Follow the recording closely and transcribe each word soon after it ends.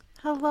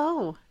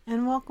Hello,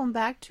 and welcome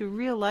back to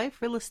Real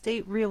Life Real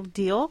Estate Real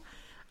Deal.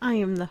 I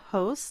am the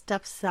host,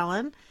 Steph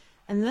Sellen,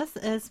 and this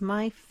is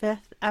my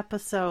 5th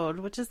episode,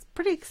 which is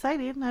pretty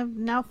exciting. I've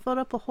now filled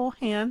up a whole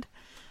hand.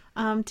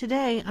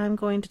 Today, I'm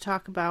going to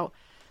talk about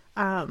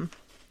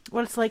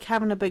what it's like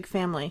having a big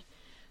family.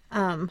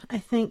 I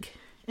think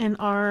in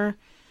our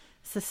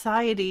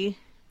society,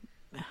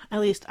 at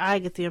least I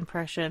get the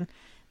impression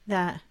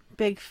that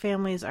big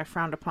families are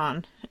frowned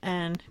upon,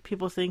 and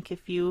people think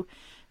if you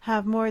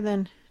have more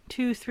than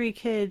 2-3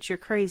 kids, you're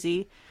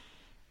crazy,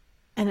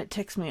 and it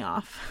ticks me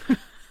off.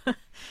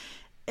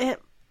 I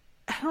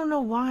don't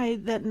know why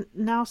that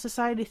now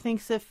society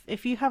thinks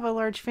if you have a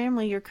large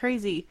family, you're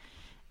crazy,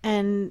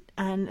 and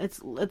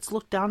it's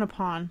looked down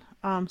upon.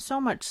 So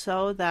much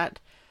so that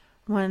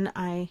when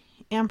I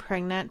am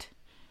pregnant,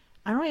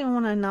 I don't even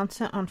want to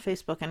announce it on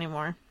Facebook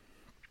anymore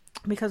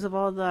because of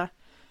all the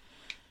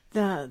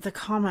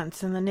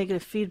comments and the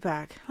negative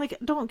feedback. Like,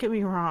 don't get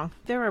me wrong,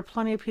 there are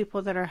plenty of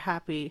people that are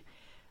happy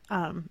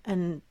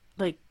and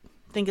like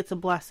think it's a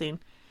blessing,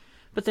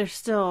 but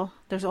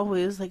there's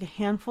always like a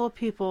handful of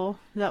people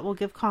that will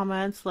give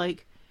comments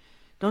like,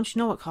 don't you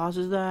know what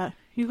causes that?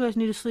 You guys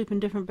need to sleep in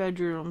different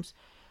bedrooms.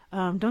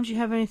 Don't you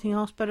have anything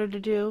else better to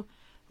do?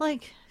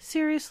 Like,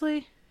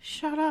 seriously,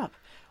 shut up.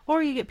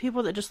 Or you get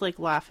people that just like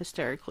laugh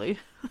hysterically.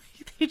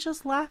 They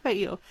just laugh at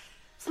you.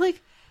 It's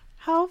like,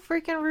 how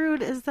freaking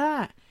rude is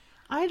that?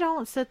 I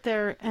don't sit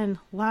there and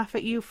laugh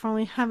at you for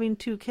only having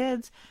 2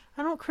 kids.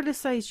 I don't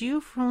criticize you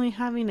for only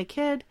having a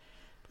kid.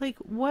 Like,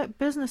 what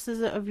business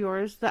is it of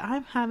yours that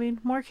I'm having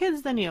more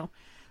kids than you?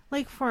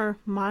 Like, for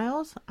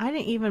Miles, I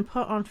didn't even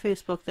put on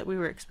Facebook that we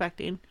were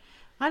expecting.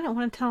 I didn't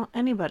want to tell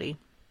anybody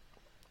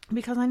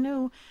because I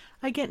knew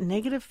I'd get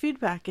negative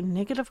feedback and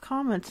negative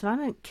comments, and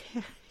I didn't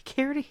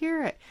care to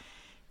hear it.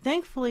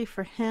 Thankfully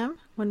for him,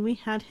 when we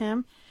had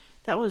him,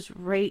 that was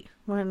right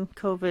when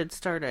COVID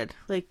started.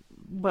 Like,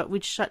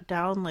 we'd shut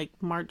down like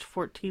March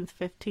 14th,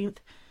 15th,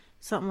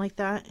 something like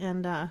that.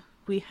 And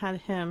we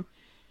had him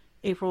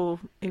April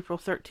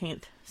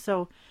 13th.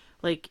 So,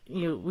 like,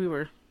 we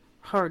were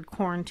hard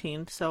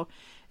quarantined. So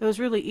it was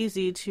really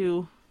easy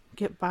to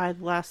get by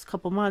the last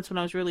couple months when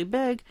I was really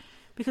big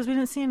because we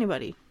didn't see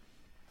anybody.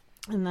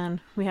 And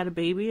then we had a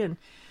baby and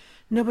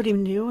nobody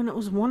knew, and it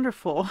was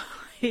wonderful.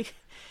 It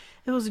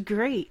was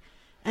great.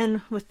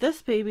 And with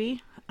this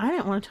baby, I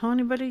didn't want to tell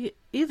anybody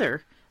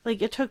either.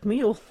 Like, it took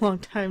me a long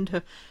time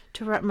to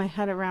wrap my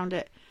head around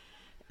it.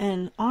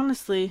 And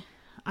honestly,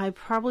 I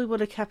probably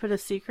would have kept it a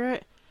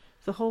secret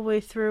the whole way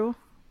through.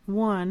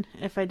 One,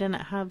 if I didn't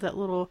have I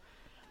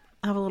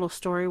have a little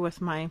story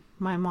with my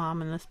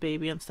mom and this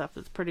baby and stuff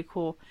that's pretty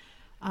cool.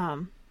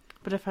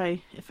 But if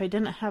I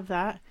didn't have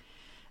that,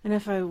 and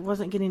if I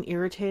wasn't getting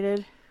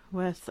irritated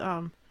with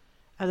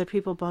other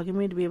people bugging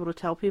me to be able to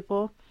tell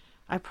people,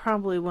 I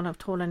probably wouldn't have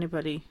told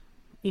anybody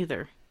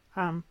either.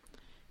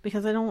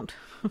 Because I don't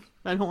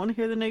want to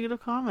hear the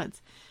negative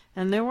comments.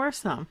 And there were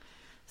some.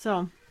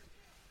 So,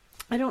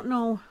 I don't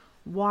know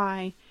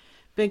why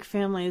big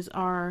families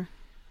are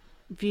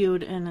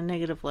viewed in a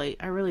negative light.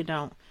 I really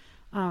don't.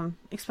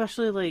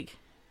 Especially, like,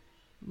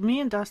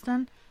 me and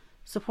Dustin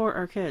support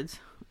our kids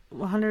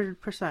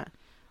 100%.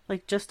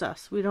 Like, just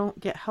us. We don't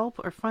get help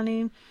or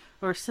funding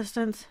or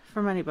assistance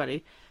from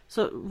anybody.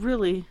 So, it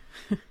really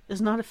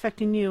is not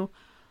affecting you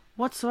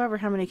whatsoever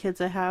how many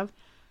kids I have,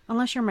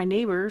 unless you're my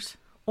neighbors,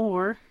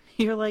 or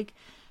you're like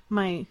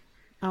I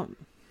was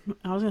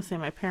going to say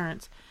my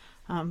parents,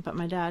 but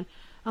my dad.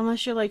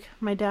 Unless you're like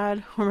my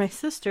dad or my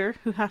sister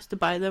who has to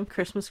buy them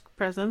Christmas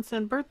presents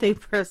and birthday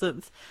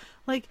presents.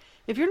 Like,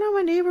 if you're not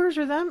my neighbors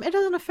or them, it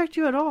doesn't affect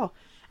you at all.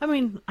 I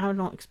mean, I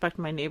don't expect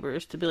my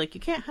neighbors to be like, you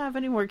can't have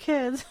any more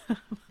kids,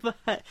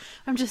 but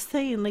I'm just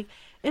saying, like,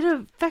 it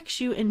affects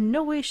you in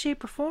no way,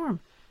 shape, or form.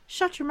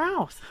 Shut your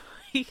mouth.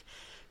 Like,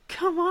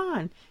 come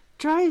on.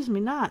 Drives me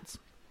nuts.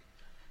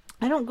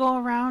 I don't go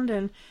around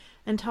and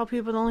tell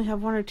people that only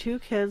have 1 or 2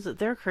 kids that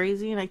they're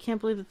crazy and I can't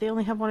believe that they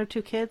only have 1 or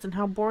 2 kids and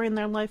how boring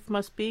their life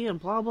must be and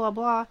blah, blah,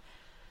 blah.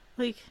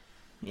 Like,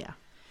 yeah,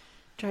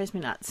 drives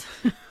me nuts.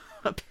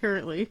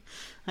 Apparently.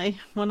 I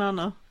went on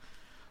a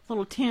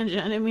little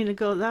tangent. I didn't mean to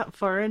go that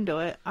far into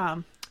it.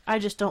 I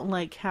just don't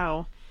like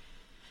how,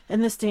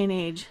 in this day and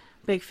age,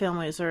 big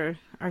families are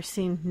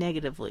seen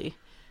negatively.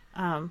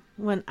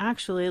 When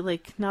actually,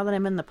 like, now that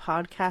I'm in the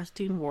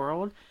podcasting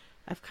world,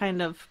 I've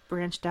kind of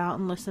branched out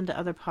and listened to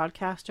other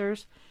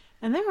podcasters,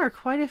 and there are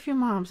quite a few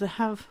moms that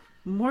have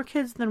more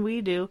kids than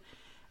we do,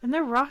 and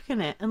they're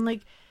rocking it. And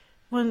like,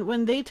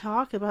 when they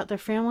talk about their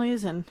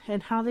families and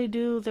how they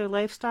do their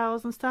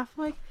lifestyles and stuff,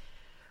 like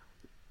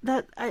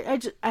that,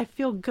 I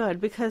feel good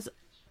because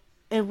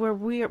where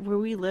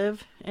we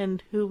live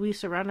and who we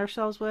surround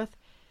ourselves with,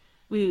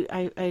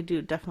 I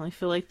do definitely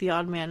feel like the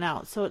odd man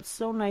out. So it's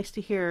so nice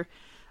to hear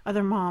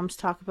other moms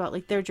talk about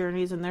like their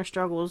journeys and their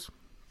struggles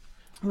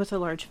with a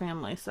large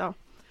family. So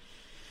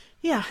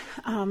yeah,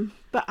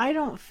 but I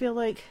don't feel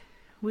like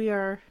we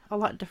are a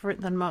lot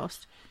different than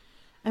most.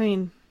 I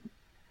mean,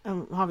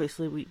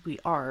 obviously we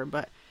are,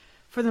 but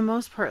for the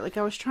most part, like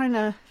I was trying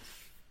to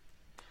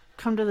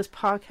come to this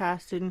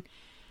podcast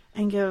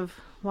and give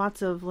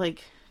lots of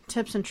like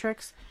tips and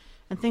tricks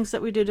and things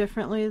that we do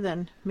differently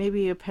than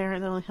maybe a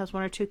parent that only has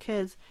one or two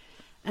kids.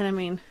 And I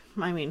mean,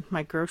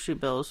 my grocery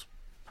bill's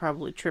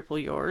probably triple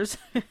yours.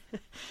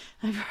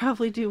 I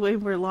probably do way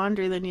more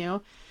laundry than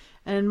you.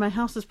 And my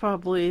house is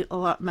probably a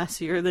lot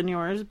messier than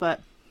yours.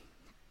 But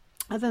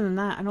other than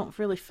that, I don't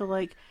really feel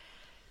like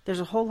there's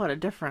a whole lot of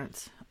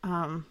difference.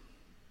 I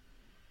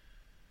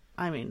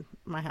mean,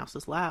 my house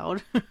is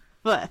loud.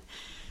 But,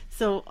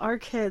 so our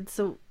kids,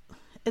 so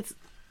it's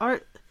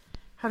our,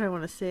 how do I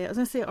want to say it? I was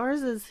going to say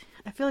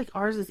I feel like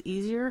ours is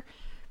easier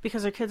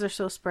because our kids are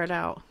so spread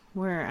out.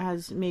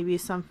 Whereas maybe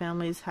some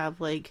families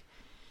have like,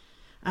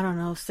 I don't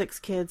know, 6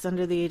 kids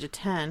under the age of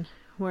 10,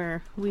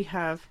 where we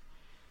have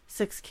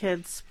 6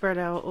 kids spread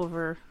out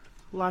over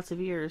lots of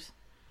years.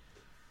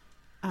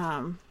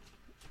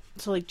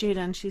 So like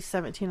Jaden, she's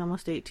 17,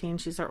 almost 18.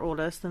 She's our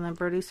oldest. And then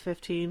Birdie's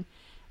 15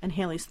 and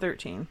Haley's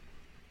 13.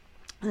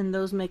 And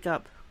those make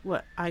up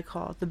what I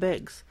call the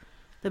bigs,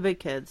 the big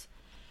kids.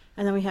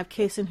 And then we have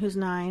Kason, who's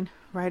 9,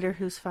 Ryder,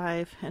 who's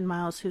 5, and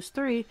Miles, who's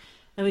 3.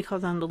 And we call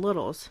them the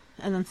littles.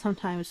 And then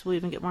sometimes we'll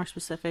even get more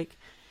specific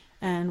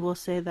and we'll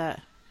say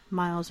that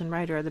Miles and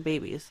Ryder are the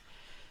babies.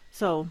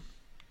 So,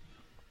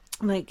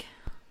 like,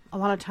 a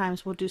lot of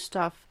times we'll do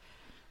stuff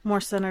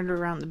more centered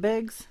around the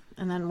bigs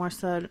and then more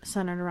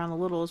centered around the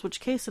littles,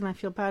 which Kason, I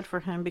feel bad for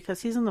him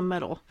because he's in the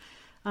middle.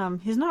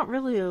 He's not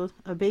really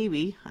a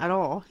baby at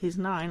all. He's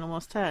 9,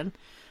 almost 10.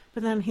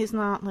 But then he's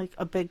not like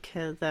a big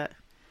kid that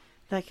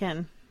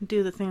can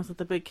do the things that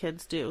the big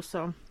kids do.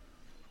 So,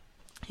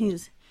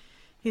 he's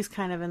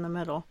kind of in the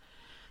middle.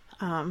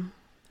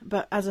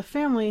 But as a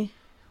family,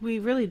 we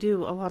really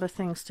do a lot of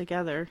things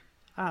together.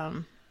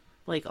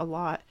 Like a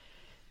lot.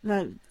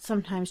 That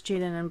sometimes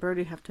Jaden and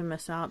Birdie have to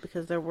miss out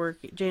because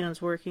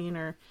Jaden's working,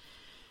 or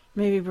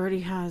maybe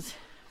Birdie has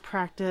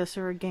practice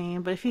or a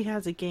game. But if he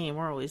has a game,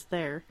 we're always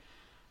there.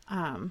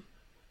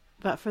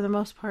 But for the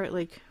most part,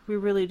 like, we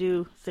really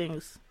do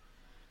things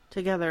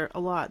together a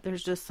lot.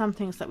 There's just some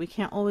things that we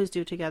can't always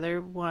do together.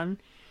 1,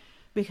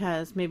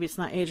 because maybe it's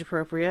not age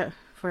appropriate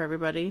for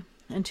everybody.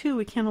 And 2,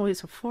 we can't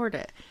always afford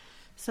it.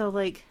 So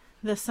like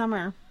this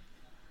summer,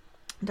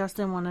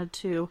 Dustin wanted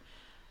to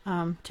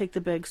take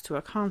the bigs to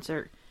a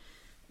concert.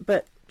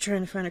 But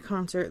trying to find a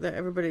concert that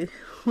everybody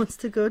wants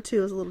to go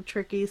to is a little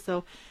tricky.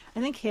 So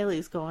I think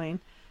Haley's going.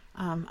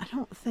 I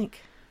don't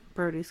think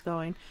Birdie's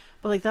going.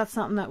 But like that's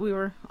something that we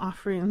were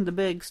offering the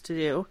bigs to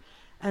do.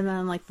 And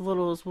then like the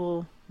littles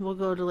will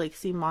go to like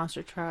see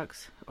monster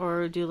trucks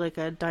or do like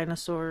a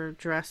dinosaur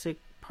Jurassic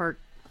Park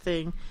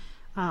thing.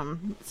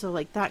 So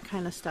like that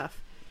kind of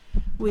stuff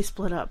we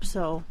split up.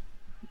 So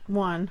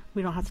 1,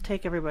 we don't have to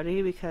take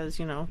everybody because,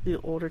 you know, the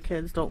older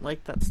kids don't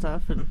like that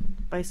stuff and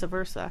vice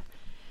versa.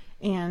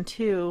 And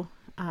 2,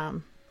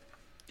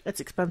 it's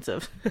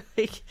expensive.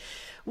 Like,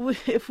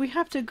 if we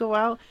have to go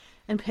out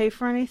and pay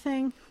for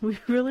anything, we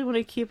really want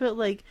to keep it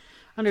like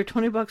under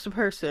 $20 a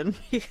person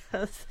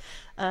because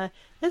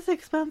it's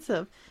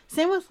expensive.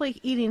 Same with like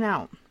eating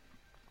out.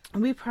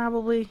 We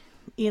probably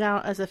eat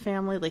out as a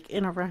family, like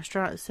in a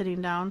restaurant,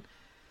 sitting down,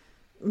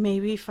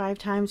 maybe 5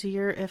 times a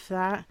year, if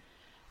that.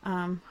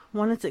 1,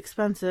 it's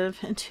expensive,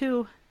 and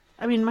 2,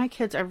 I mean, my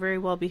kids are very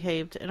well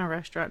behaved in a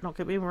restaurant, don't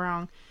get me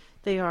wrong.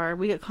 They are.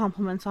 We get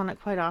compliments on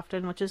it quite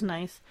often, which is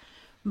nice,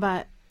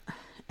 but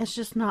it's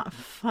just not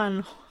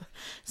fun.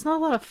 It's not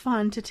a lot of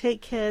fun to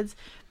take kids,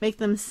 make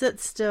them sit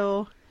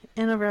still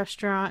in a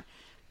restaurant,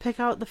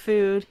 pick out the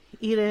food,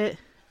 eat it,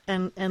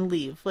 and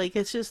leave. Like,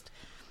 it's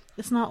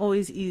not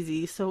always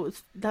easy. So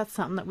that's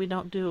something that we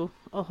don't do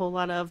a whole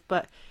lot of.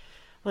 But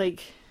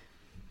like,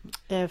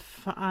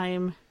 if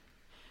I'm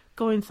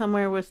going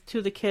somewhere with 2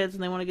 of the kids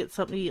and they want to get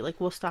something to eat,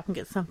 like, we'll stop and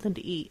get something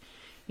to eat,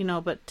 you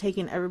know. But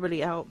taking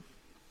everybody out,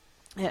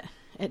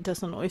 it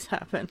doesn't always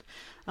happen.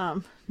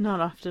 Not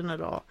often at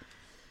all.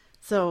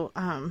 So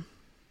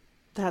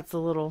that's a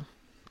little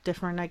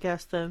different, I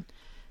guess, than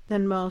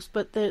most.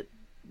 But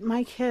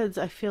my kids,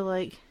 I feel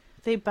like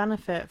they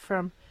benefit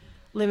from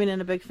living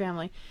in a big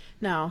family.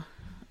 Now,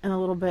 in a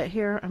little bit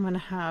here, I'm going to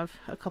have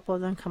a couple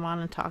of them come on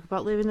and talk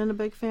about living in a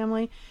big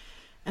family.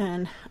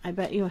 And I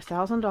bet you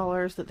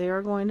 $1,000 that they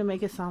are going to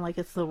make it sound like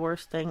it's the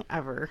worst thing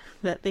ever,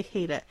 that they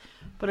hate it.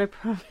 But I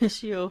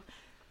promise you,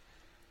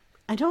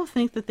 I don't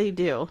think that they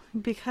do,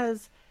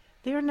 because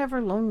they are never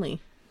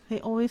lonely.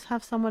 They always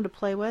have someone to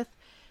play with,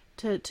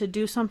 to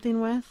do something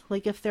with.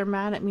 Like if they're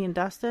mad at me and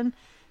Dustin,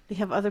 they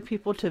have other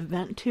people to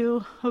vent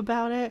to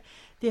about it.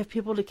 They have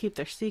people to keep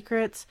their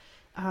secrets.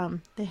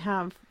 They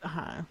have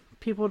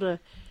people to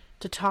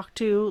talk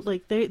to.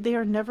 Like they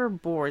are never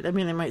bored. I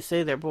mean, they might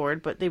say they're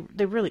bored, but they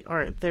really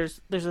aren't.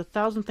 There's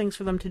 1,000 things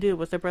for them to do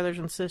with their brothers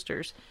and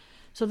sisters.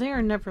 So they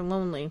are never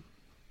lonely.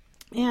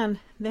 And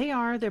they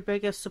are their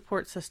biggest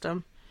support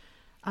system.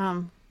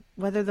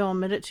 Whether they'll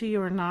admit it to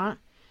you or not.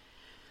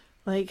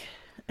 Like,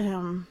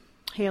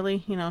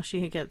 Haley, you know,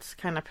 she gets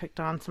kind of picked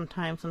on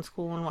sometimes in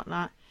school and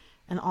whatnot.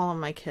 And all of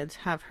my kids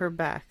have her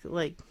back,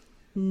 like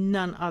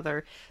none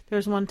other. There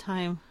was one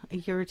time a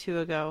year or 2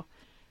 ago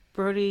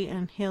Brody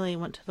and Haley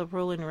went to the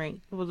roller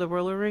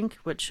rink,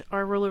 which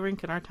our roller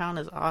rink in our town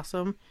is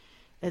awesome.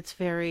 It's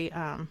very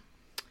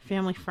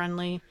family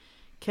friendly,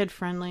 kid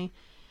friendly,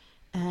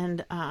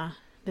 and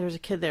there was a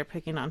kid there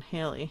picking on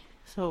Haley.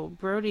 So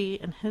Brody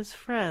and his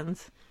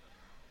friends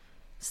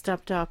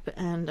stepped up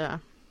and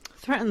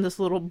threatened this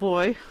little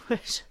boy,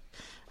 which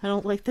I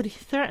don't like that he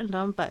threatened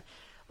him, but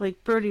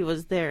like Brody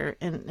was there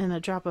in a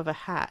drop of a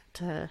hat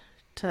to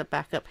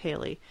back up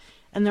Haley.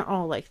 And they're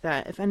all like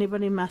that. If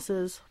anybody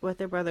messes with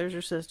their brothers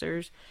or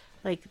sisters,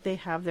 like they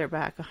have their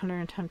back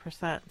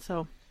 110%.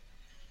 So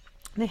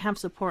they have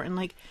support. And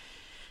like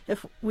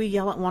if we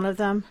yell at one of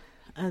them,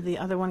 the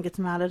other one gets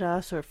mad at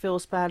us or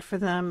feels bad for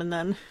them, and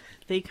then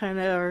they kind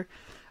of are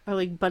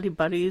like buddy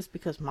buddies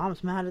because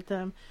mom's mad at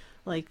them.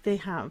 Like they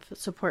have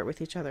support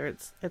with each other.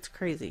 It's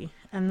crazy.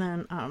 And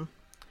then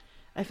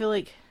I feel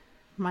like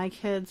my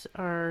kids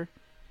are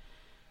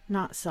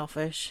not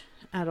selfish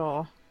at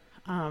all.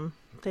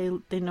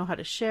 They know how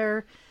to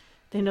share.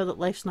 They know that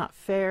life's not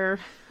fair.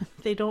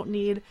 They don't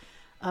need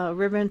a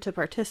ribbon to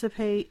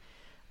participate.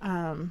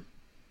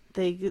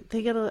 They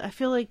get I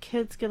feel like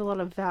kids get a lot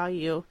of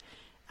value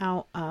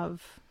out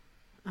of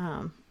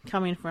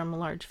coming from a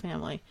large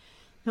family.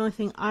 The only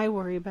thing I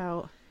worry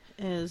about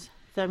is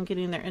them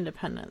getting their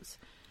independence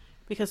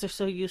because they're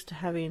so used to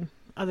having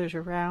others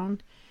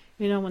around.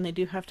 You know, when they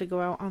do have to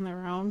go out on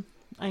their own,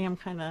 I am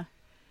kind of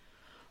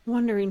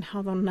wondering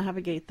how they'll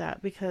navigate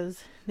that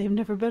because they've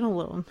never been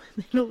alone.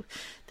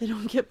 They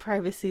don't get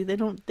privacy. They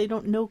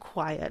don't know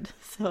quiet.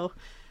 So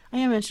I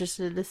am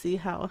interested to see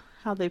how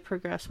they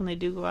progress when they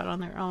do go out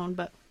on their own.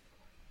 But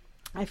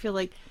I feel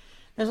like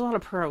there's a lot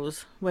of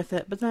pros with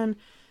it. But then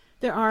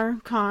there are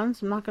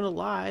cons. I'm not gonna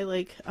lie.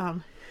 Like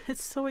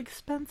it's so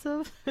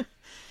expensive.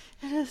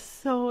 It is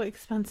so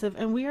expensive,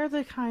 and we are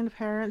the kind of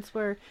parents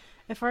where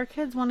if our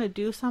kids want to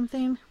do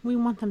something, we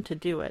want them to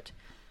do it,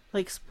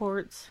 like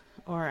sports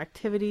or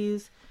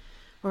activities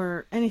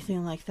or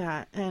anything like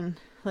that.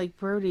 And like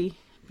Brody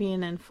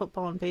being in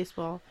football and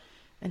baseball,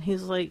 and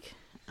he's like,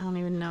 I don't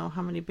even know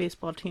how many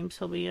baseball teams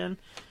he'll be in,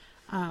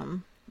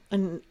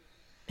 and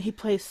he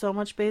plays so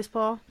much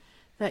baseball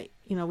that,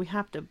 you know, we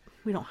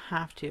don't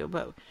have to,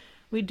 but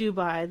we do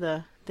buy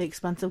the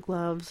expensive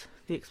gloves,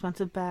 the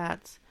expensive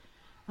bats,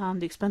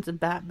 the expensive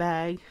bat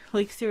bag.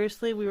 Like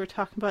seriously, we were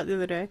talking about it the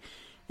other day,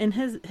 and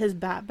his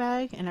bat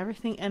bag and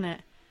everything in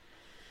it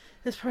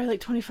is probably like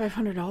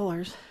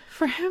 $2,500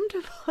 for him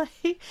to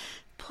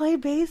play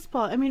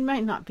baseball. I mean, it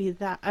might not be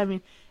that. I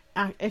mean,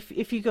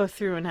 if you go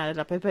through and add it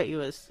up, I bet you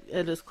it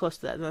is close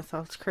to that. And that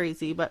sounds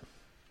crazy, but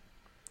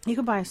you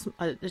could buy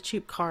a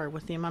cheap car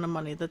with the amount of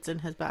money that's in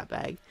his bat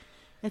bag.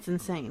 It's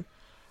insane.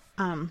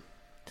 So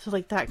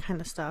like that kind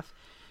of stuff,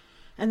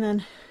 and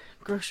then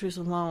groceries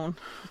alone.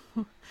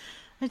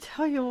 I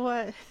tell you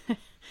what,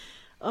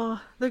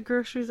 oh, the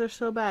groceries are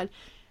so bad.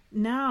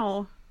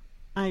 Now,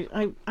 I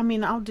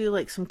mean, I'll do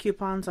like some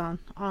coupons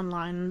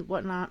online and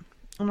whatnot,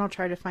 and I'll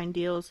try to find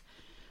deals.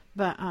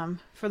 But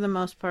for the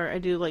most part, I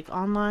do like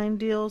online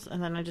deals,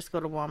 and then I just go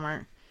to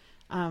Walmart.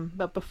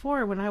 But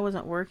before, when I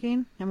wasn't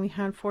working and we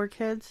had 4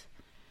 kids,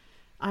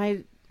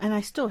 I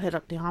still hit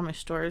up the Amish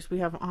stores. We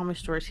have Amish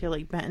stores here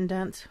like Benton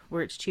Dents,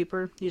 where it's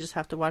cheaper. You just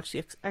have to watch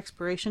the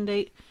expiration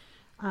date.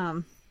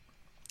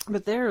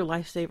 But they're a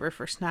lifesaver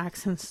for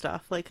snacks and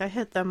stuff. Like, I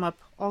hit them up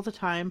all the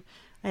time.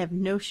 I have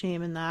no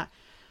shame in that.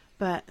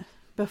 But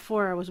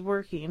before I was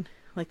working,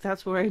 like,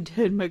 that's where I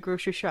did my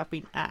grocery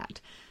shopping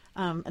at.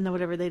 And then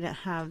whatever they didn't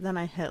have, then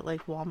I hit,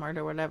 like, Walmart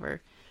or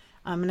whatever.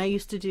 And I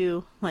used to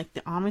do, like,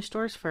 the Amish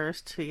stores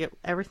first to get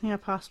everything I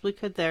possibly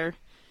could there.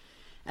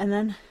 And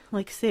then,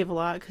 like, save a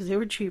lot because they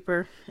were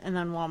cheaper. And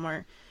then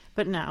Walmart.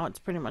 But now it's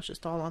pretty much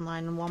just all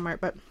online in Walmart.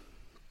 But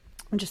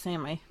I'm just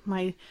saying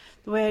the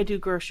way I do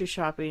grocery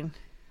shopping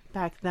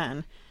back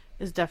then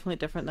is definitely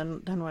different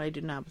than what I do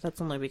now, but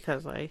that's only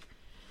because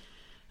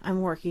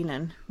I'm working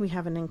and we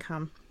have an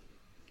income.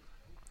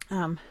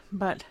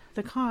 But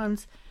the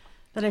cons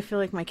that I feel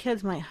like my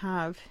kids might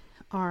have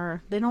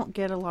are they don't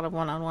get a lot of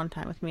one-on-one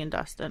time with me and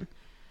Dustin.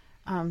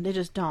 They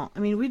just don't. I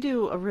mean, we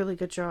do a really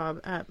good job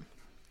at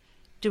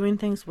doing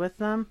things with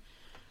them.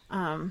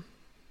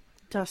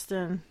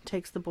 Dustin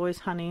takes the boys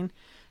hunting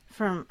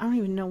from, I don't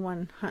even know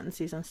when hunting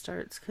season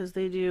starts because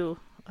they do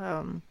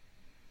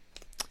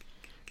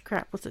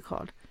what's it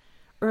called?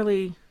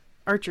 Early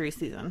archery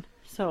season.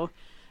 So,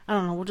 I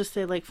don't know, we'll just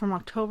say like from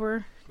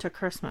October to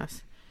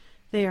Christmas,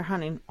 they are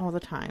hunting all the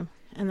time.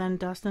 And then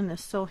Dustin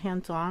is so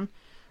hands-on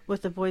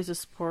with the boys'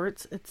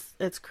 sports,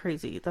 it's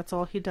crazy. That's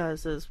all he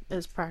does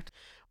is practice.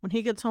 When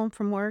he gets home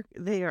from work,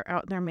 they are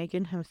out there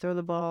making him throw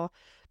the ball,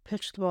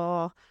 pitch the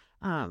ball,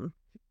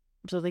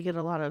 so they get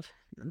a lot of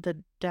the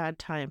dad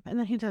time. And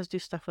then he does do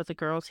stuff with the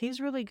girls.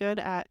 He's really good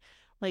at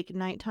like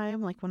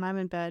nighttime, like when I'm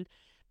in bed,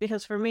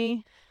 because for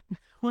me,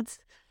 once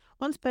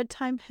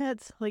bedtime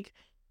hits, like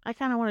I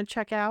kind of want to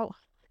check out.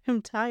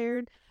 I'm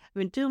tired. I've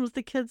been dealing with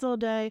the kids all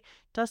day.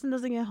 Dustin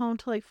doesn't get home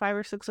till like 5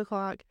 or 6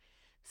 o'clock,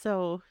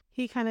 so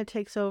he kind of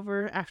takes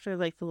over after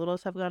like the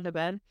littles have gone to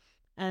bed.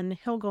 and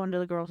he'll go into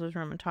the girls'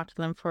 room and talk to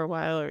them for a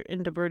while, or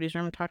into Birdie's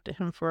room and talk to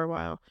him for a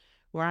while,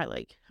 where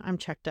I'm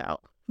checked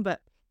out.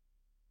 But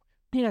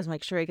he does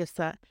make sure he gets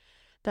that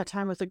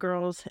time with the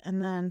girls,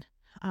 and then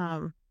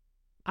um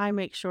I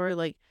make sure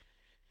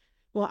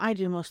well, I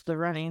do most of the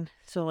running,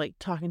 so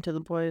talking to the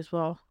boys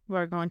while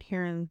we're going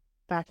here and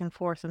back and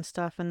forth and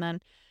stuff, and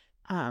then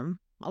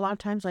a lot of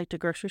times I like to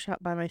grocery shop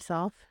by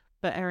myself,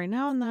 but every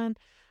now and then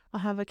I'll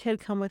have a kid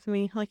come with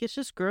me. It's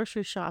just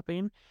grocery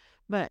shopping,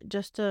 but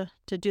just to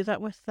do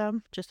that with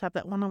them, just have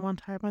that one-on-one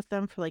time with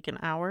them for an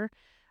hour.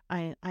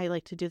 I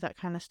like to do that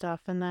kind of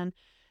stuff, and then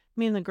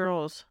me and the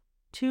girls,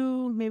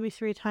 2 maybe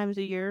 3 times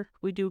a year,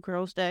 we do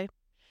Girls' Day,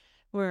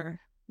 where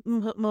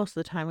most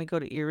of the time we go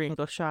to Erie and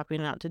go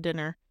shopping out to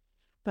dinner.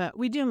 But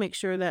we do make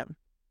sure that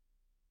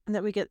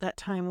we get that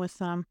time with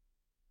them.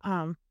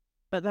 Um,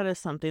 but that is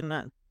something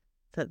that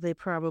they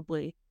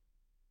probably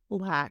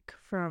lack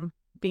from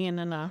being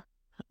in a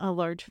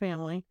large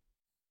family.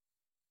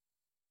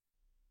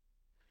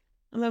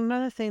 And then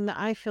another thing that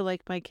I feel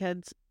like my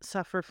kids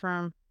suffer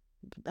from,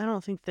 I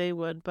don't think they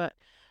would, but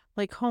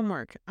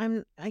homework.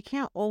 I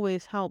can't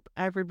always help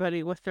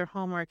everybody with their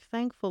homework.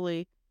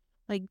 Thankfully,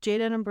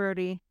 Jaden and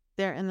Brody,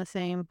 they're in the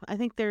same. I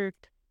think they're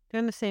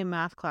in the same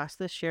math class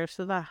this year,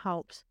 so that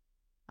helps.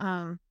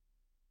 Um,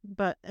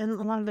 but and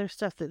a lot of their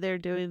stuff that they're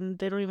doing,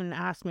 they don't even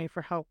ask me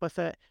for help with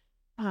it.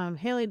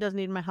 Haley does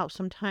need my help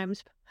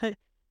sometimes, but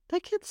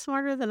that kid's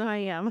smarter than I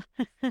am.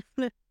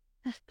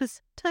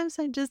 Sometimes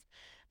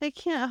I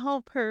can't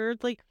help her.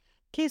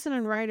 Kason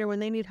and Ryder, when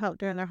they need help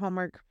doing their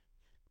homework,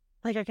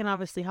 I can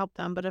obviously help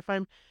them, but if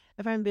I'm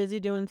busy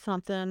doing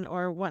something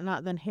or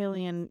whatnot, then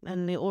Haley and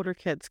the older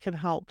kids can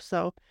help.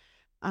 So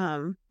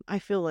I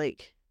feel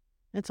like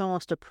it's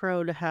almost a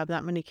pro to have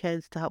that many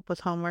kids to help with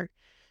homework.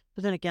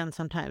 But then again,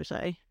 sometimes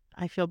I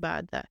feel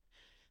bad that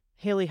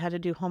Haley had to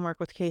do homework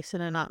with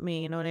Kason and not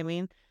me, you know what I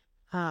mean?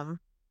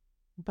 Um,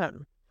 but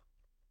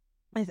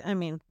I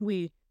mean,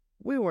 we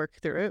work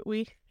through it.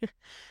 We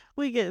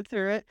we get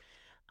through it.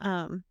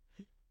 Um,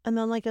 and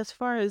then as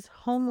far as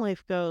home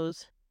life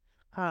goes,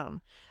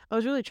 um, I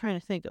was really trying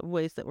to think of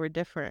ways that were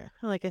different.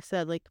 Like I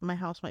said, my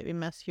house might be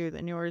messier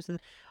than yours, and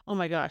oh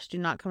my gosh, do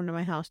not come to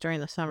my house during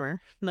the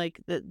summer.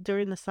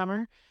 During the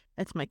summer,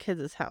 it's my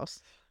kids'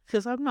 house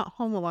because I'm not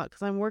home a lot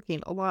because I'm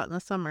working a lot in the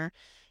summer,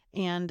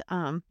 and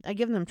I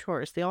give them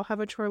chores. They all have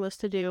a chore list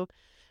to do,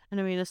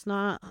 and I mean it's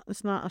not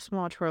a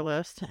small chore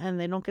list, and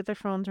they don't get their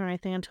phones or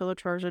anything until the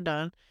chores are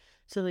done.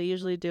 So they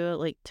usually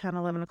do it 10,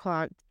 11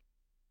 o'clock,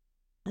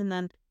 and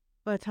then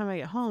by the time I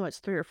get home, it's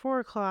 3 or 4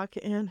 o'clock,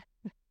 and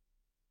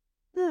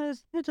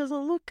it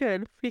doesn't look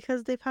good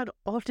because they've had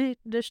all day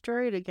to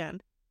destroy it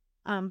again.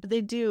 But they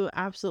do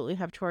absolutely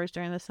have chores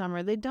during the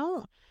summer. They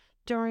don't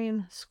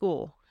during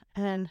school.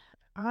 And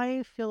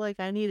I feel like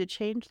I need to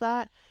change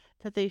that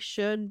they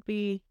should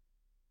be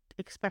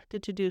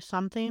expected to do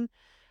something.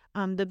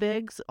 The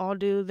bigs all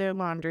do their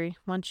laundry.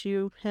 Once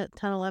you hit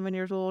 10, 11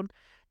 years old,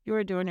 you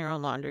are doing your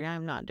own laundry.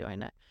 I'm not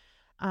doing it.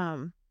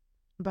 Um,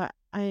 but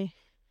I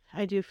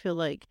do feel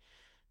like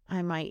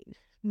I might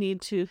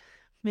need to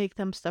make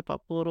them step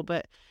up a little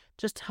bit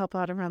just to help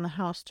out around the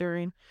house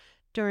during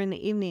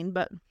the evening.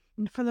 But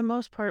for the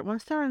most part,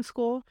 once they're in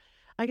school,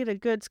 I get a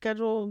good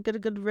schedule, get a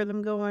good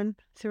rhythm going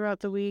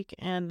throughout the week.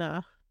 And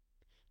I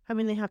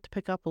mean, they have to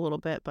pick up a little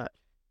bit, but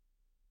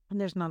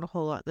there's not a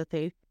whole lot that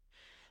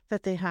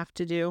they have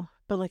to do.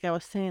 But like I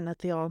was saying, that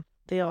they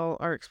all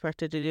are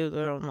expected to do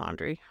their own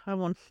laundry. I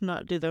will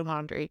not do their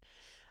laundry.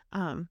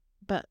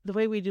 But the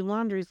way we do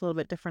laundry is a little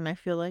bit different, I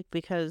feel like,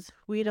 because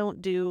we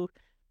don't do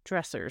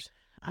dressers.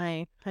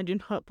 I do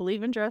not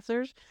believe in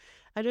dressers.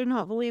 I do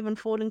not believe in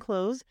folding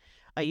clothes.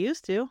 I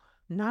used to,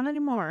 not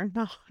anymore.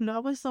 No,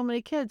 not with so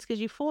many kids, because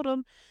you fold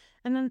them,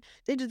 and then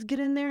they just get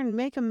in there and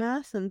make a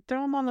mess and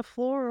throw them on the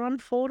floor or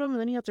unfold them, and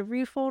then you have to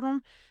refold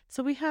them.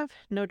 So we have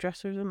no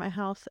dressers in my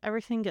house.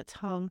 Everything gets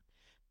hung.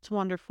 It's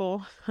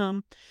wonderful.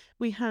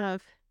 We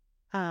have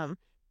um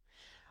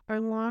our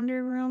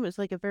laundry room is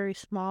a very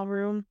small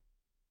room,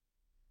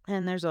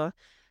 and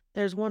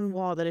there's one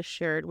wall that is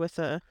shared with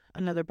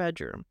another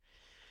bedroom,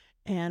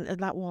 and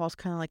that wall is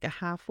kind of like a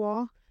half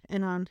wall,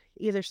 and on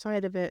either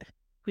side of it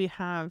we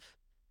have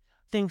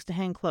things to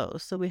hang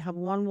clothes. So we have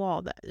one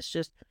wall that is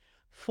just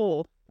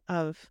full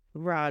of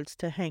rods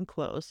to hang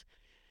clothes.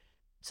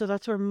 So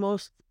that's where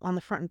most, on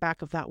the front and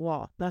back of that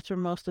wall, that's where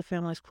most of the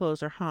family's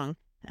clothes are hung.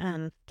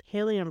 And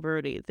Haley and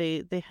Brody,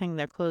 they hang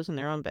their clothes in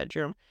their own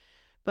bedroom,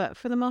 but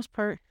for the most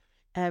part,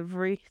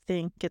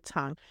 everything gets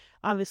hung.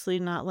 Obviously,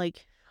 not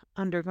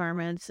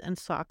undergarments and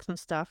socks and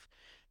stuff.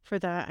 For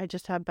that, I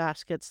just have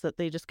baskets that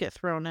they just get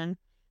thrown in.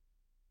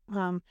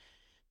 Um,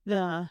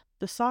 the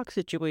sock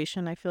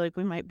situation, I feel like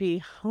we might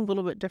be a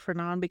little bit different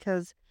on,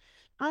 because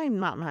I'm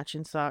not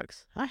matching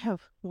socks. I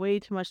have way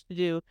too much to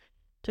do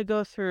to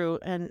go through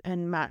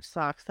and match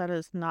socks. That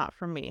is not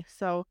for me.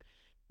 So,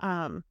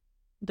 um,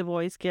 the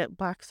boys get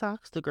black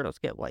socks, the girls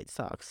get white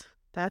socks.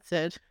 That's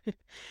it.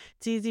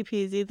 It's easy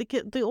peasy.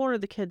 The older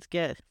the kids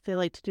get, they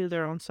like to do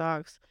their own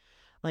socks.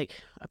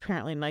 Like,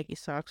 apparently Nike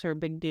socks are a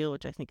big deal,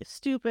 which I think is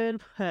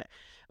stupid, but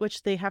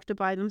which they have to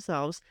buy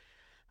themselves.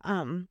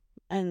 Um,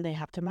 and they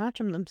have to match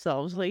them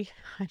themselves. Like,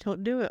 I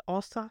don't do it.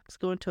 All socks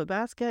go into a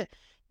basket.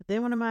 If they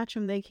want to match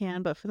them, they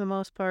can. But for the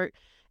most part,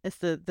 it's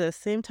the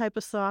same type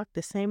of sock,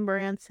 the same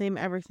brand, same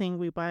everything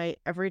we buy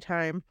every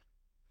time.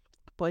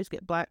 Boys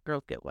get black,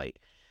 girls get white.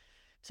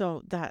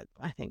 So that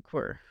I think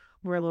we're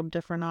a little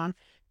different on.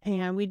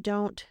 And we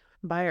don't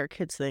buy our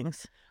kids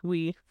things.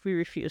 We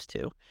refuse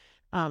to.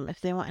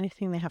 If they want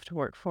anything, they have to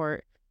work for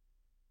it.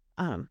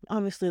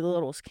 Obviously the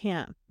littles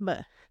can't,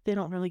 but they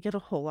don't really get a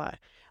whole lot.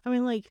 I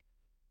mean, like,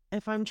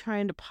 if I'm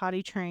trying to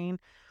potty train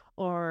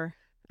or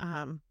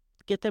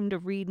get them to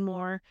read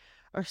more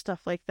or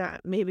stuff like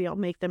that, maybe I'll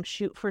make them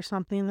shoot for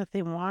something that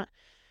they want.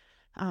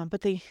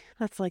 But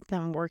that's like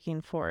them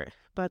working for it.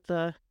 But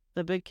the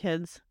big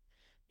kids,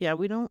 yeah,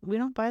 we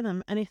don't buy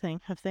them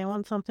anything. If they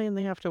want something,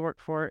 they have to work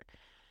for it.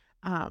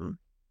 Um,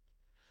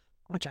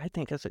 which I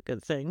think is a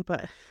good thing,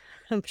 but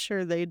I'm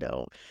sure they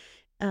don't.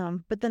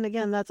 But then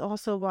again, that's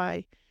also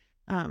why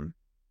um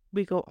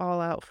we go all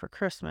out for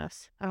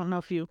Christmas. I don't know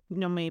if you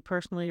know me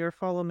personally or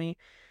follow me,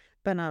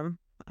 but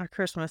our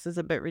Christmas is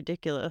a bit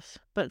ridiculous.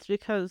 But it's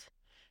because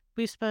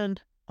we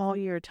spend all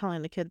year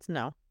telling the kids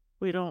no.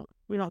 We don't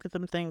get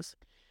them things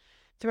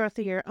throughout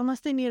the year unless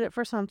they need it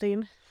for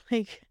something.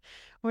 Like,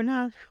 we're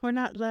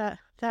not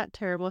that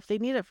terrible. If they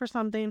need it for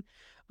something,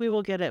 we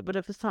will get it. But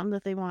if it's something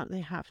that they want, they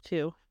have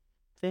to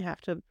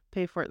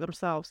pay for it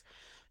themselves.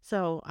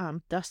 So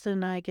Dustin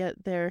and I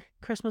get their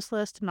Christmas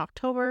list in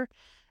October,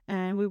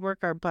 and we work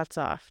our butts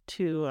off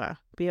to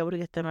be able to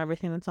get them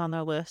everything that's on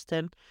their list.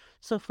 And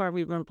so far,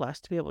 we've been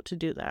blessed to be able to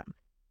do that.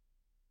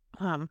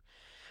 Um,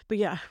 but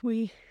yeah,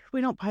 we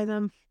don't buy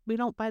them. We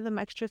don't buy them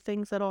extra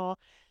things at all.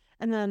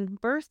 And then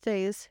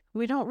birthdays,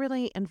 we don't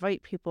really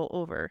invite people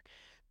over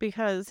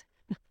because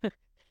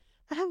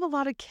I have a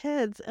lot of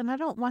kids and I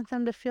don't want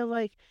them to feel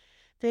like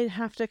they'd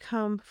have to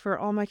come for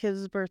all my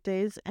kids'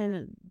 birthdays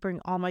and bring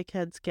all my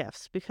kids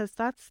gifts because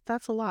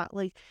that's a lot.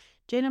 Like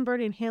Jane,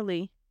 Birdie, and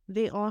Haley,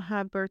 they all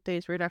have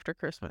birthdays right after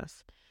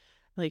Christmas.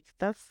 Like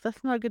that's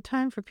not a good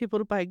time for people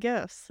to buy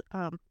gifts.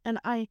 And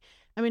I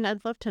mean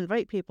I'd love to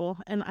invite people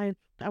and I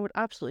would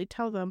absolutely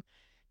tell them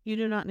you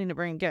do not need to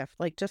bring a gift.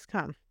 Like just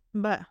come.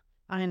 But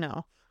I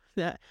know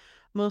that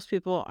most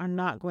people are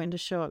not going to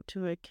show up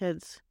to a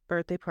kid's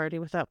birthday party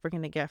without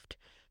bringing a gift.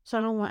 So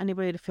I don't want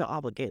anybody to feel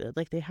obligated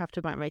like they have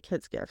to buy my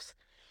kids gifts.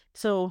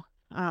 So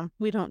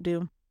we don't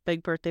do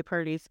big birthday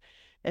parties.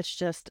 It's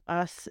just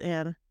us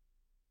and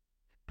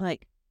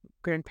like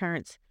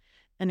grandparents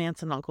and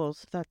aunts and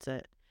uncles. That's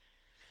it.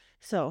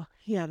 So,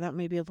 yeah, that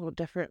may be a little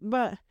different.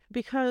 But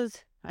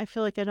because I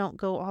feel like I don't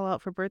go all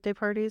out for birthday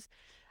parties,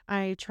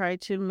 I try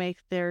to make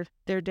their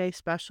day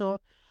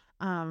special.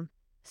 Um,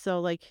 so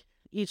like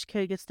each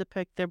kid gets to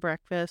pick their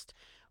breakfast,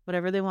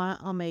 whatever they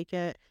want, I'll make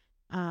it.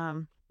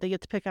 They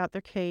get to pick out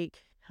their cake.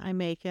 I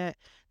make it.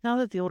 Now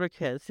that the older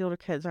kids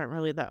aren't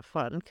really that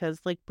fun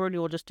because like Birdie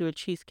will just do a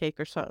cheesecake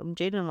or something.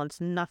 Jaden wants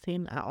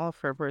nothing at all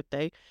for her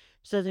birthday.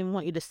 She doesn't even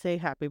want you to say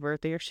happy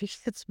birthday or she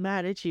gets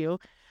mad at you.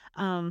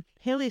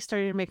 Haley's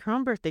starting to make her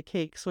own birthday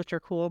cakes, which are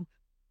cool.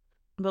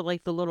 But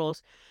like the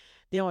littles,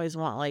 they always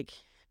want like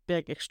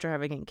big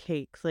extravagant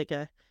cakes, like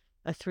a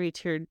three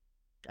tiered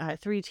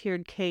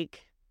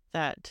cake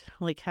that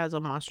like has a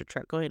monster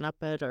truck going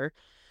up it or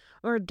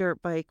a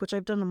dirt bike, which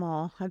I've done them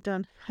all.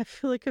 I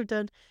feel like I've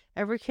done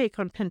every cake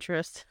on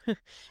Pinterest.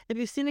 If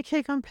you've seen a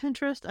cake on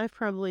Pinterest, I've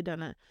probably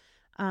done it.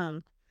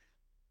 Um,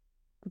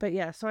 but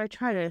yeah, so I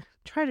try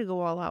to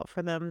go all out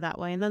for them that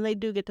way. And then they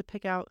do get to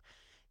pick out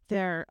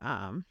their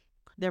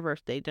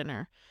birthday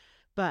dinner.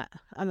 But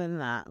other than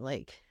that,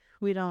 like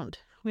we don't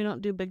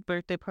do big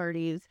birthday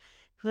parties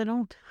because I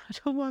don't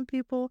want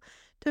people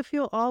to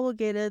feel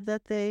obligated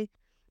that they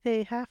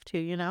have to,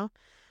 you know?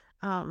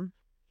 Um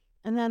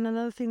and then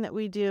another thing that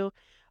we do,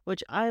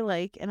 which I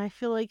like, and I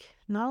feel like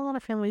not a lot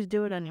of families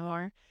do it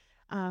anymore,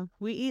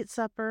 we eat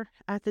supper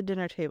at the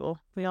dinner table.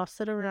 We all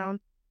sit around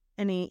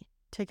and eat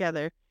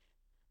together.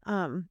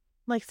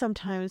 Like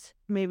sometimes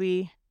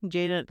maybe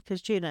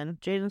because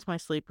Jaden's my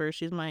sleeper.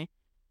 She's my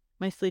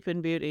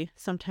sleeping beauty.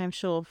 Sometimes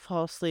she'll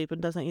fall asleep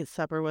and doesn't eat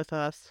supper with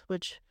us,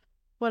 which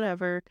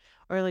whatever.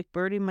 Or like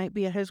Birdie might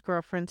be at his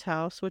girlfriend's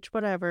house, which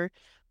whatever.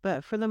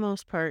 But for the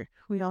most part,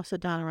 we all sit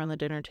down around the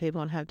dinner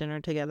table and have dinner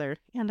together,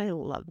 and I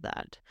love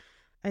that.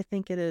 I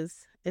think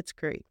it's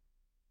great.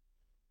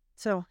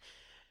 So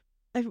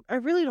I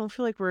really don't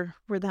feel like we're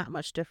that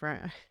much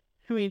different.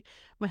 I mean,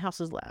 my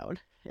house is loud.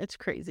 It's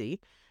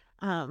crazy.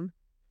 Um,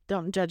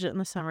 don't judge it in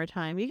the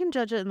summertime. You can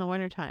judge it in the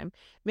wintertime.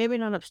 Maybe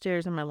not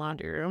upstairs in my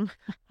laundry room,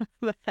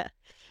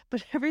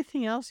 but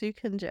everything else you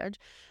can judge.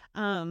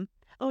 Um,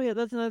 oh yeah,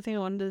 that's another thing I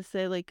wanted to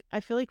say. Like,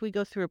 I feel like we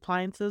go through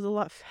appliances a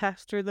lot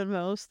faster than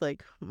most,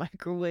 like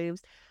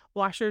microwaves,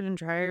 washers and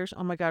dryers.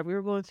 Oh my God, we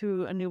were going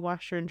through a new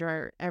washer and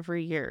dryer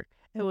every year.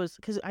 It was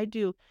because I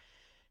do,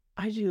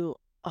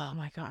 oh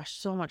my gosh,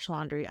 so much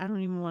laundry. I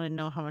don't even want to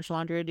know how much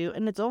laundry I do.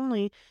 And it's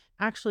only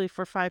actually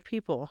for 5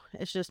 people.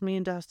 It's just me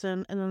and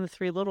Dustin and then the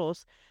 3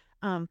 littles.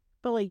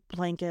 but like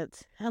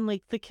blankets and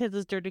like the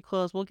kids' dirty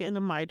clothes. We'll get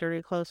into my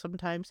dirty clothes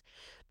sometimes.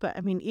 But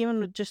I mean, even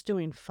with just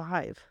doing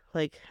 5,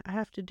 like I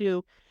have to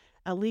do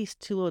at least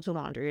 2 loads of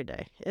laundry a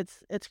day.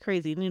 It's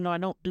crazy. You know, I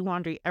don't do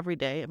laundry every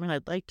day. I mean,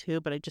 I'd like to,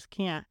 but I just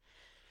can't.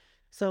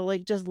 So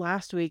like just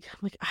last week, I'm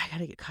like, I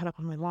gotta get caught up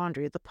on my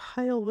laundry. The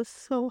pile was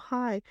so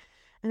high.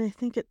 And I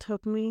think it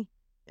took me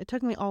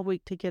all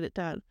week to get it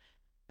done.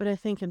 But I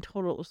think in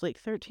total it was like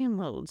 13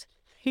 loads.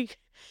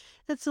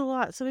 It's a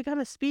lot. So we got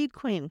a Speed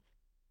Queen.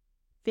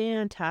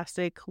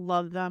 Fantastic.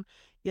 Love them.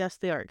 Yes,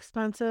 they are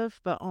expensive,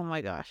 but oh my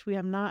gosh, we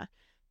have not,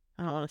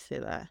 I don't want to say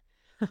that.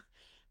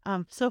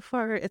 So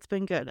far it's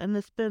been good. And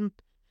it's been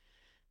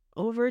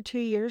over 2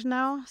 years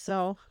now.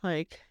 So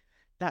like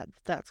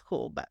that's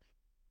cool. But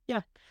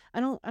yeah, I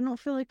don't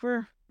feel like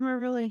we're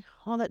really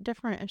all that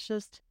different. It's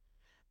just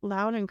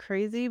loud and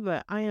crazy,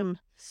 but I am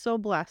so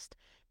blessed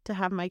to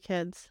have my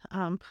kids.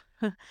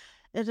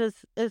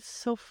 It's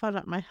so fun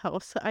at my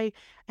house.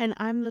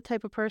 I'm the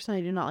type of person,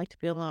 I do not like to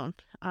be alone.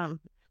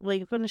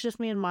 Like when it's just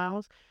me and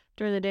Miles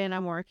during the day and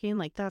I'm working,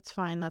 like that's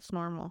fine, that's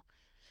normal.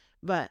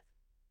 But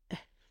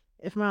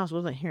if Miles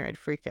wasn't here, I'd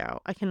freak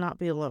out. I cannot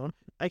be alone.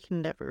 I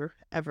can never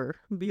ever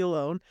be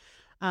alone.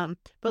 But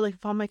like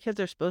if all my kids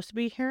are supposed to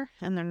be here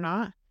and they're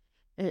not,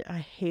 I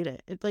hate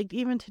it. It's like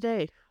even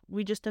today,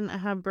 we just didn't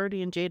have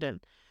Birdie and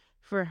Jaden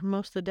for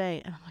most of the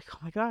day. And I'm like, oh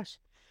my gosh,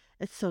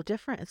 it's so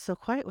different. It's so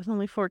quiet with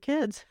only 4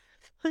 kids.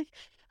 Like,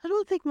 I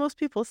don't think most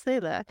people say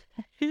that.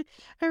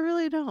 I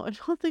really don't. I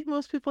don't think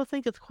most people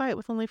think it's quiet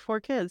with only 4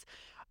 kids.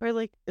 Or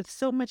like, it's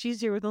so much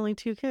easier with only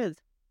 2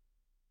 kids.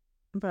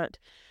 But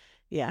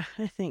yeah,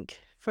 I think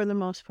for the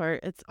most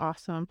part, it's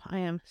awesome. I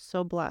am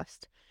so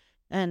blessed.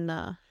 And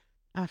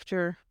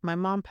after my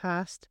mom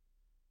passed,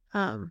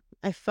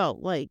 I felt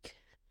like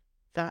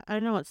that. I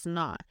know it's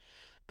not,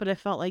 but I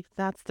felt like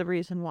that's the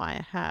reason why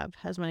I have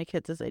as many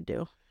kids as I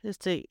do.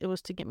 It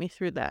was to get me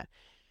through that.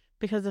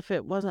 Because if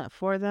it wasn't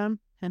for them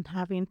and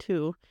having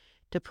to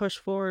push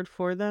forward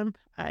for them,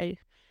 I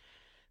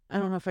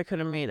don't know if I could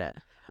have made it.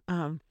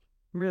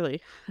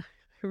 Really,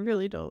 I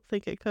really don't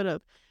think I could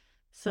have.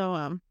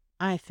 So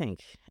I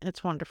think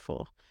it's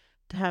wonderful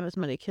to have as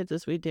many kids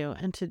as we do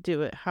and to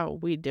do it how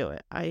we do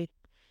it. I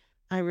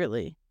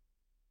really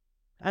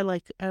I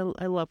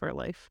love our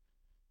life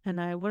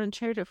and I wouldn't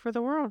trade it for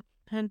the world.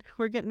 And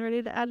we're getting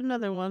ready to add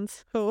another one,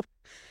 so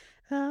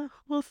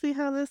we'll see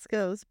how this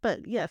goes.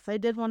 But yes, I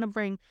did want to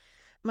bring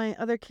my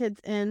other kids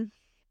in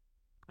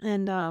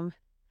and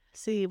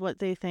see what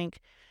they think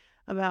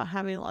about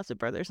having lots of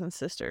brothers and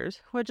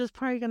sisters, which is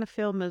probably going to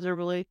fail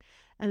miserably,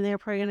 and they're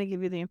probably going to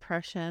give you the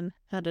impression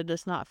that it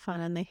is not fun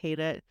and they hate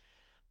it,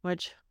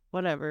 which,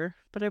 whatever.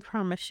 But I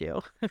promise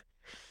you,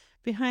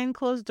 behind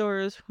closed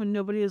doors, when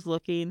nobody is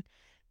looking,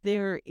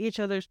 they're each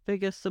other's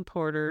biggest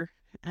supporter,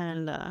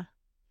 and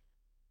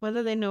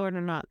whether they know it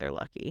or not, they're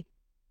lucky.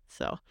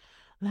 So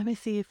let me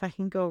see if I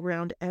can go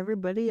round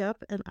everybody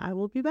up, and I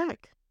will be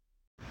back.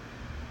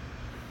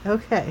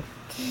 Okay.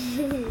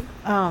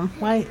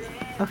 Why?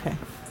 Okay.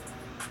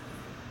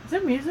 Is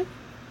there music?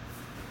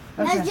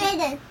 Okay. That's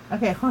Jaden.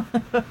 Okay.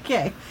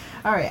 Okay.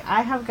 All right.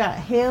 I have got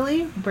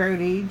Haley,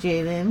 Birdie,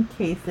 Jaden,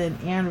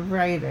 Kason, and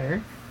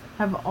Ryder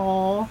have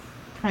all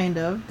kind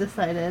of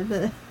decided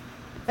that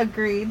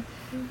agreed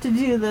to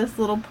do this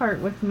little part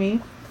with me.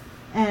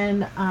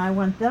 And I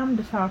want them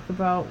to talk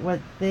about what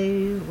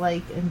they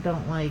like and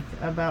don't like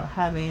about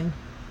having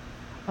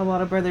a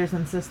lot of brothers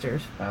and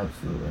sisters.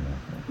 Absolutely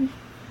not.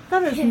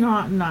 That is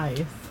not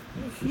nice.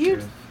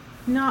 You?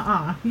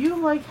 Nuh-uh.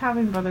 You like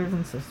having brothers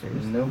and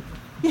sisters. Nope.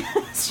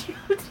 Yes, you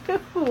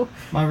do.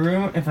 My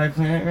room, if I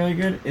clean it really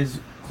good, is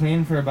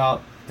clean for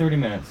about 30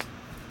 minutes.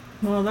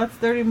 Well, that's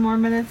 30 more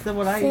minutes than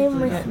what I Same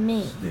usually with get.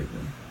 me. Stupid.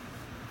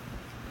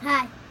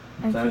 Hi.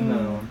 Is that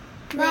another one?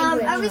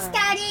 Mom, are we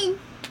starting?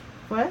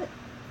 What?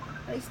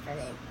 Are we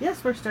starting?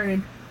 Yes, we're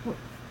starting.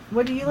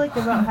 What do you like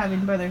about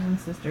having brothers and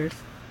sisters?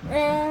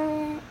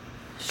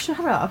 Shut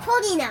up.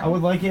 Holding them. I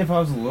would like it if I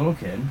was a little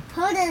kid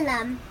Holding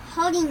them.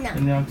 Holding them.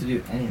 and don't have to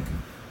do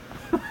anything.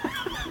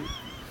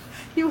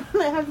 You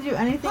wouldn't have to do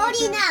anything?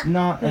 Holding them.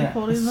 Not Like a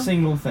holding them?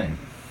 single thing.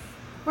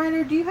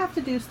 Ryder, do you have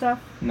to do stuff?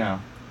 No.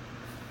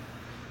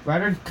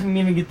 Ryder couldn't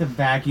even get the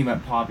vacuum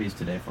at Poppy's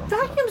today for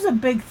himself. Vacuum's a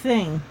big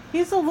thing.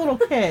 He's a little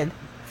kid.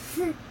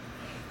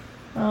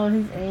 Oh,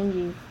 he's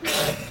angry.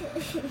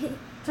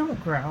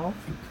 Don't growl.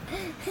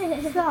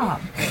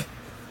 Stop.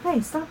 Hey,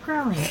 stop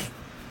growling.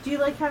 Do you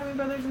like having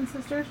brothers and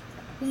sisters?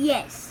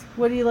 Yes.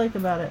 What do you like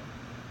about it?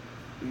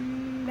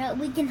 But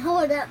we can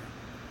hold them.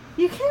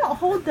 You can't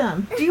hold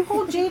them. Do you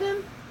hold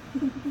Jaden?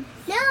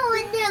 No,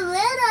 when they're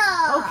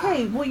little.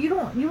 Okay, well you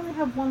only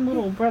have one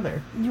little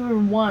brother. You were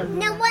one.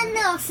 No, one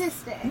little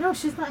sister. No,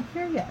 she's not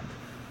here yet.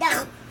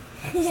 No.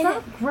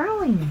 Stop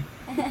growling.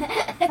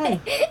 Hey,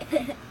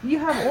 you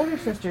have older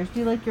sisters.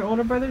 Do you like your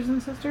older brothers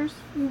and sisters?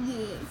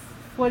 Yes.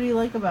 What do you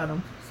like about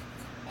them?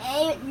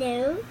 I don't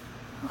know.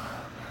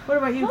 What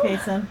about you,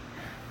 Kason?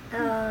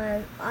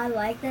 I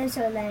like them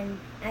so then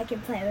I can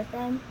play with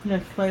them. You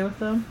like to play with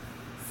them?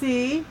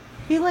 See?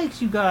 He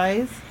likes you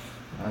guys.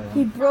 I don't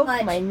He know. broke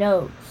much? my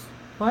nose.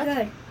 What?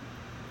 Good.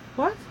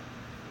 What?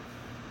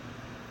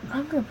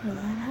 I'm gonna put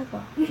my head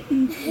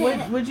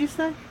off. What'd you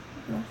say?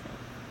 Nothing.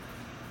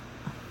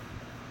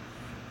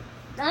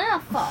 I'm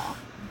gonna fall.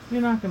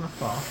 You're not gonna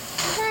fall.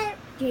 Okay.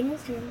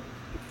 Jaden's turn.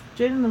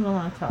 Jaden doesn't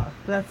want to talk,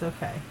 but that's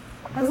okay.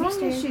 As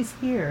long as she's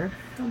here.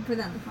 Don't put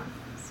that in the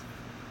conference.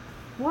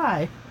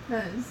 Why?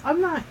 Because I'm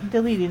not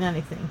deleting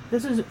anything.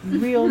 This is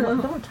real. No.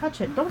 Don't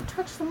touch it. Don't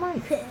touch the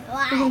mic.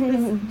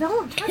 Why?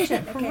 Don't touch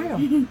it for Okay.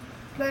 real.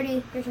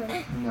 Brody, your turn.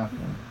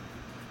 Nothing.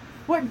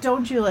 What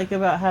don't you like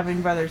about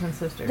having brothers and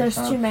sisters? There's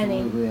too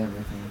many. Absolutely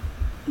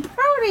everything.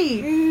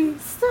 Brody,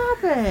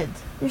 stop it.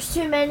 There's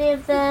too many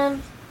of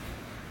them.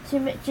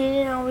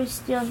 Jaden always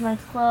steals my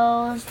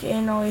clothes.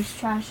 Jaden always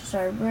trashes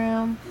our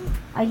room.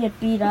 I get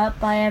beat up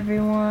by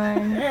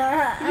everyone.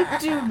 You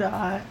do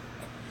not.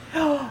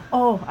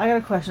 Oh, I got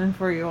a question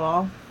for you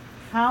all.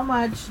 How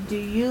much do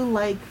you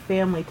like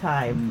family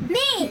time?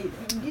 Me!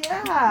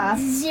 Yeah.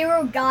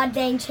 Zero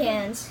goddamn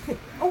chance.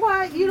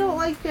 What? You don't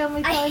like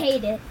family time? I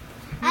hate it.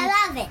 I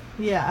love it.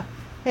 Yeah.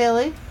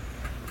 Haley?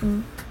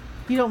 Hmm?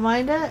 You don't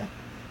mind it?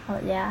 Oh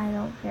yeah, I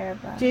don't care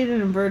about it.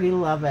 Jaden and Birdie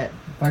love it.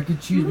 If I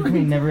could choose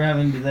between never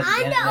having to do that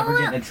I again and know. never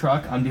getting a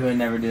truck, I'm doing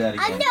never do that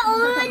again. I'm the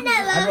only one that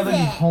I'd loves rather be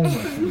it.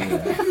 homeless than do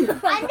that. I'm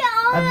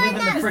the I'd only live one in the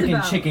that freaking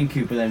about. chicken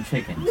coop with them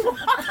chickens. You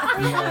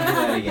gotta do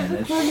that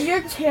again. Well,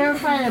 you're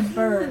terrified of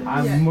birds.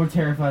 I'm Yeah. more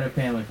terrified of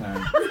family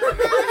time.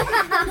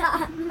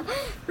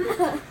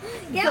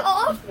 Get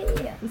off me.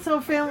 So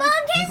family... Mom,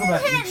 Think Casey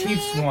about the hit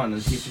Chiefs me. won.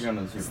 The Chiefs are going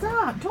to the Super Bowl.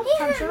 Stop. Don't He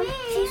touch hit them.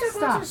 me.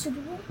 Stop.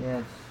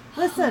 Yes.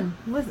 Listen.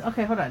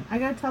 Okay, hold on. I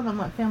gotta tell them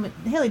what family...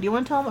 Haley, do you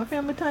want to tell them what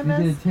family time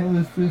is?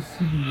 Taylor Swift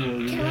Super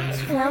Bowl.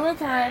 Family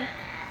time.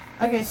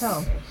 Okay,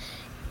 tell them.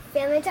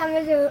 Family time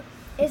is a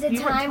You weren't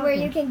time where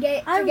talking. you can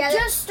get I together.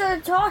 just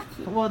started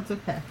talking. Well, it's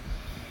okay.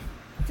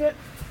 Fa-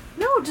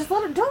 No, just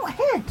let it... Don't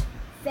hit.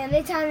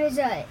 Family time is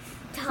a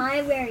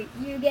time where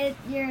you get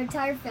your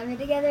entire family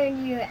together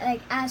and you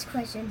like ask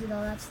questions and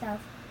all that stuff.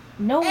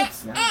 No,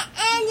 it's not.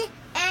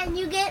 And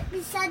you get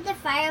beside the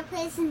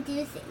fireplace and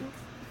do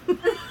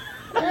things.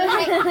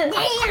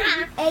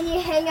 And you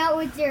hang out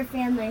with your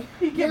family.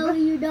 You get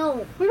you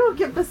don't. We don't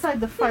get beside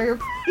the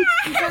fireplace.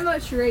 you're talking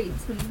about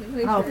charades when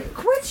they play Oh, charades.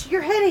 quit!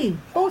 You're hitting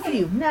both of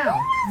you now.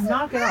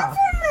 Knock it off.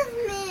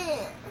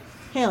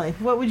 Haley,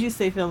 what would you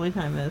say family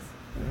time is?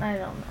 I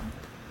don't know.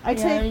 I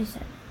Yeah, take. you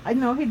said. I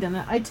know he didn't.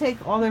 I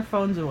take all their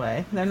phones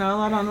away. They're not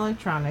allowed on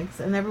electronics,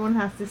 and everyone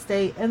has to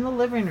stay in the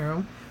living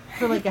room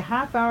for like a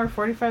half hour,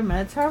 45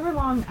 minutes, however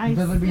long I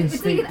But be in It's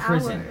like state an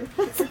prison.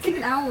 hour. It's like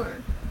an hour.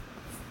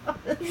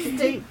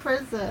 state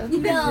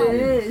prison. No. It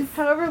is.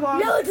 However long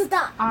No, it's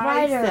not. I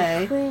Ryder,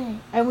 stay, quit.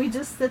 and we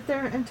just sit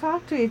there and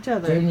talk to each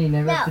other. Jaden, you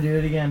never No. have to do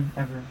it again,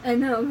 ever. I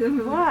know.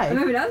 Why? I'm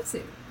moving up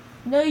to.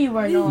 No, you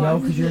were not. No,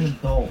 because you're an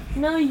adult.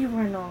 No, you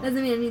were not.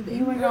 Doesn't mean anything.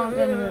 You were not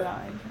gonna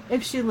lie.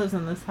 If she lives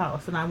in this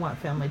house and I want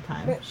family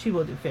time, she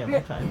will do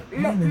family time.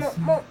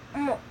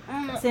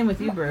 Same with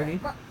you, Birdie.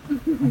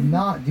 I'm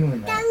not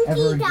doing that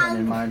ever again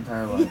in my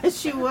entire life. Yes,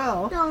 she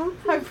will.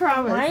 I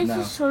promise. Why is No.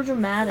 this so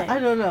dramatic? I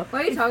don't know.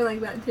 Why are you talking like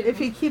that too? If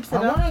he keeps it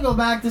I up, want to go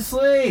back to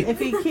sleep. if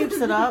he keeps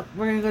it up,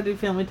 we're gonna go do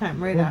family time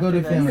right We'll after go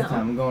do this. family No. time.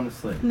 I'm going to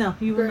sleep. No,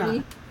 you will Bernie,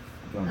 not.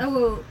 Going I to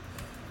will.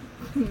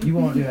 sleep. You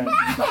won't do anything.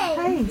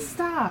 Hey,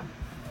 stop!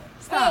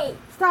 Stop! Hey.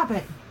 Stop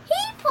it!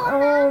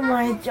 Oh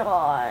my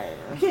god.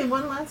 Okay,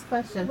 one last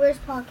question. Where's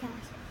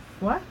podcast?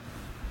 What?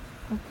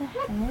 What the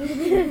heck?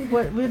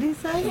 What did he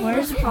say?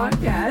 Where's the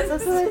podcast?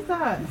 That's what I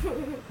thought.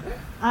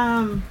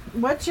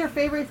 What's your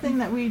favorite thing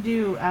that we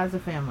do as a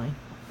family?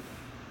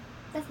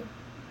 Nothing.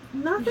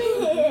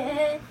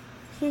 Nothing.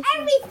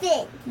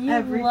 Everything. You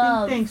Everything.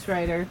 love. Thanks,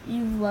 Ryder.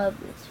 You love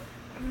this.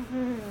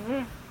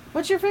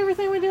 What's your favorite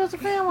thing we do as a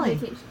family?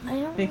 Vacation. I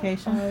don't.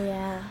 Vacation. Oh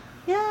yeah.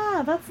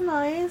 Yeah, that's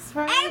nice,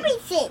 right?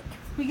 Everything.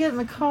 We get in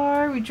the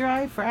car, we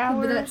drive for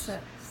But that hours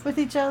sucks. with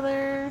each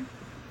other.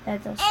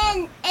 That does.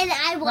 And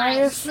I whine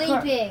Ryder's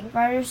sleeping.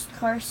 Ryder's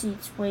car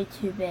seat's way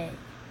too big.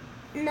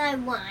 And I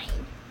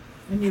whine.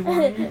 And you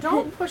want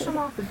don't push him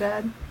off the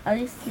bed. At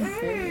least he's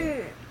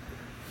big.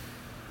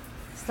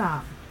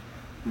 Stop.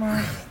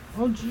 Mom.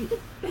 Oh gee.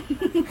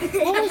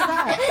 What was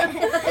that?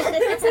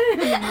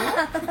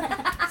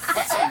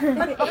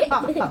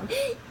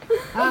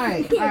 all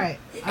right.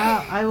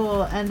 I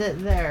will end it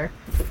there.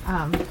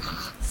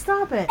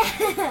 Stop it.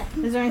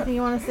 Is there anything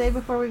you want to say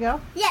before we go?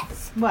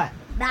 Yes. What?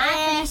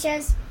 Bye,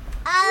 Felicia's.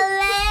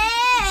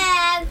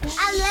 I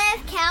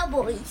love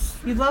cowboys.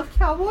 You love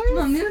cowboys?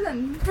 Mom, do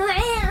them.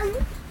 I'm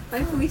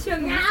Bye, Felicia. a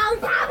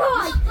cowboy.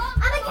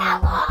 I'm a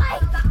cowboy.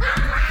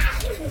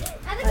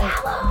 I'm a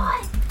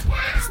cowboy.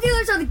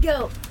 Steelers on the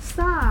go.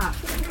 Stop.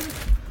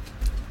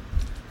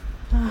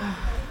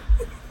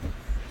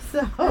 So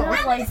I I'm don't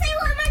gonna like. say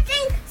one more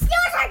thing.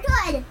 Steelers are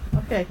good.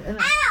 okay. And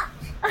Ouch.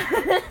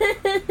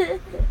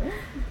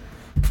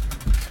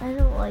 I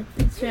don't like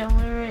this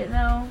family right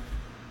now.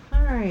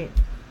 all right.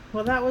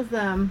 Well, that was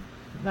them.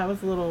 That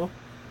was a little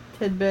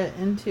tidbit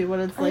into what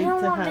it's I like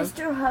don't to want have.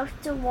 Mr. Huck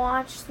to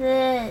watch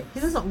this. He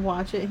doesn't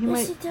watch it. He Yes,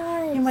 might. he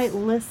does. He might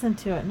listen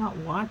to it, not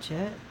watch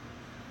it.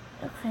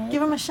 Okay.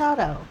 Give him a shout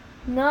out.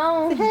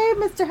 No. Hey,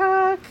 Mr.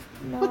 Huck.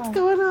 No. What's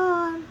going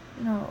on?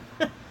 No.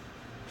 Are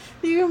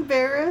you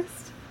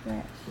embarrassed?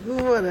 Yes.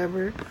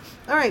 Whatever.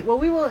 All right. Well,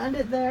 we will end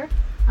it there.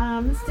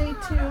 Stay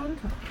tuned.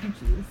 Oh,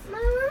 jeez. Mom,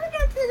 I want to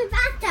go to the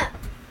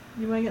bathtub.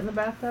 You want to get in the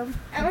bathtub?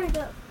 I want to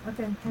go.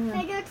 Okay. Hang I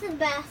on. go to the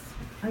bath.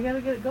 I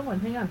gotta get it going.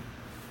 Hang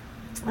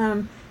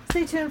on.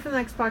 Stay tuned for the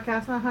next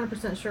podcast. I'm not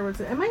 100% sure what's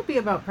it might be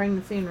about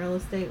pregnancy and real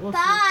estate. We'll see.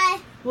 Bye.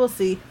 We'll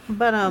see.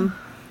 But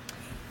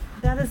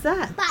that is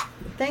that. Bye.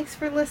 Thanks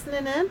for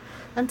listening in.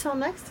 Until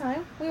next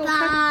time, we will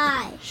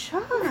Bye. Shush.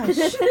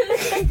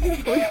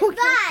 We will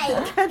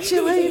Bye. catch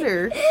you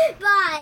later. Bye.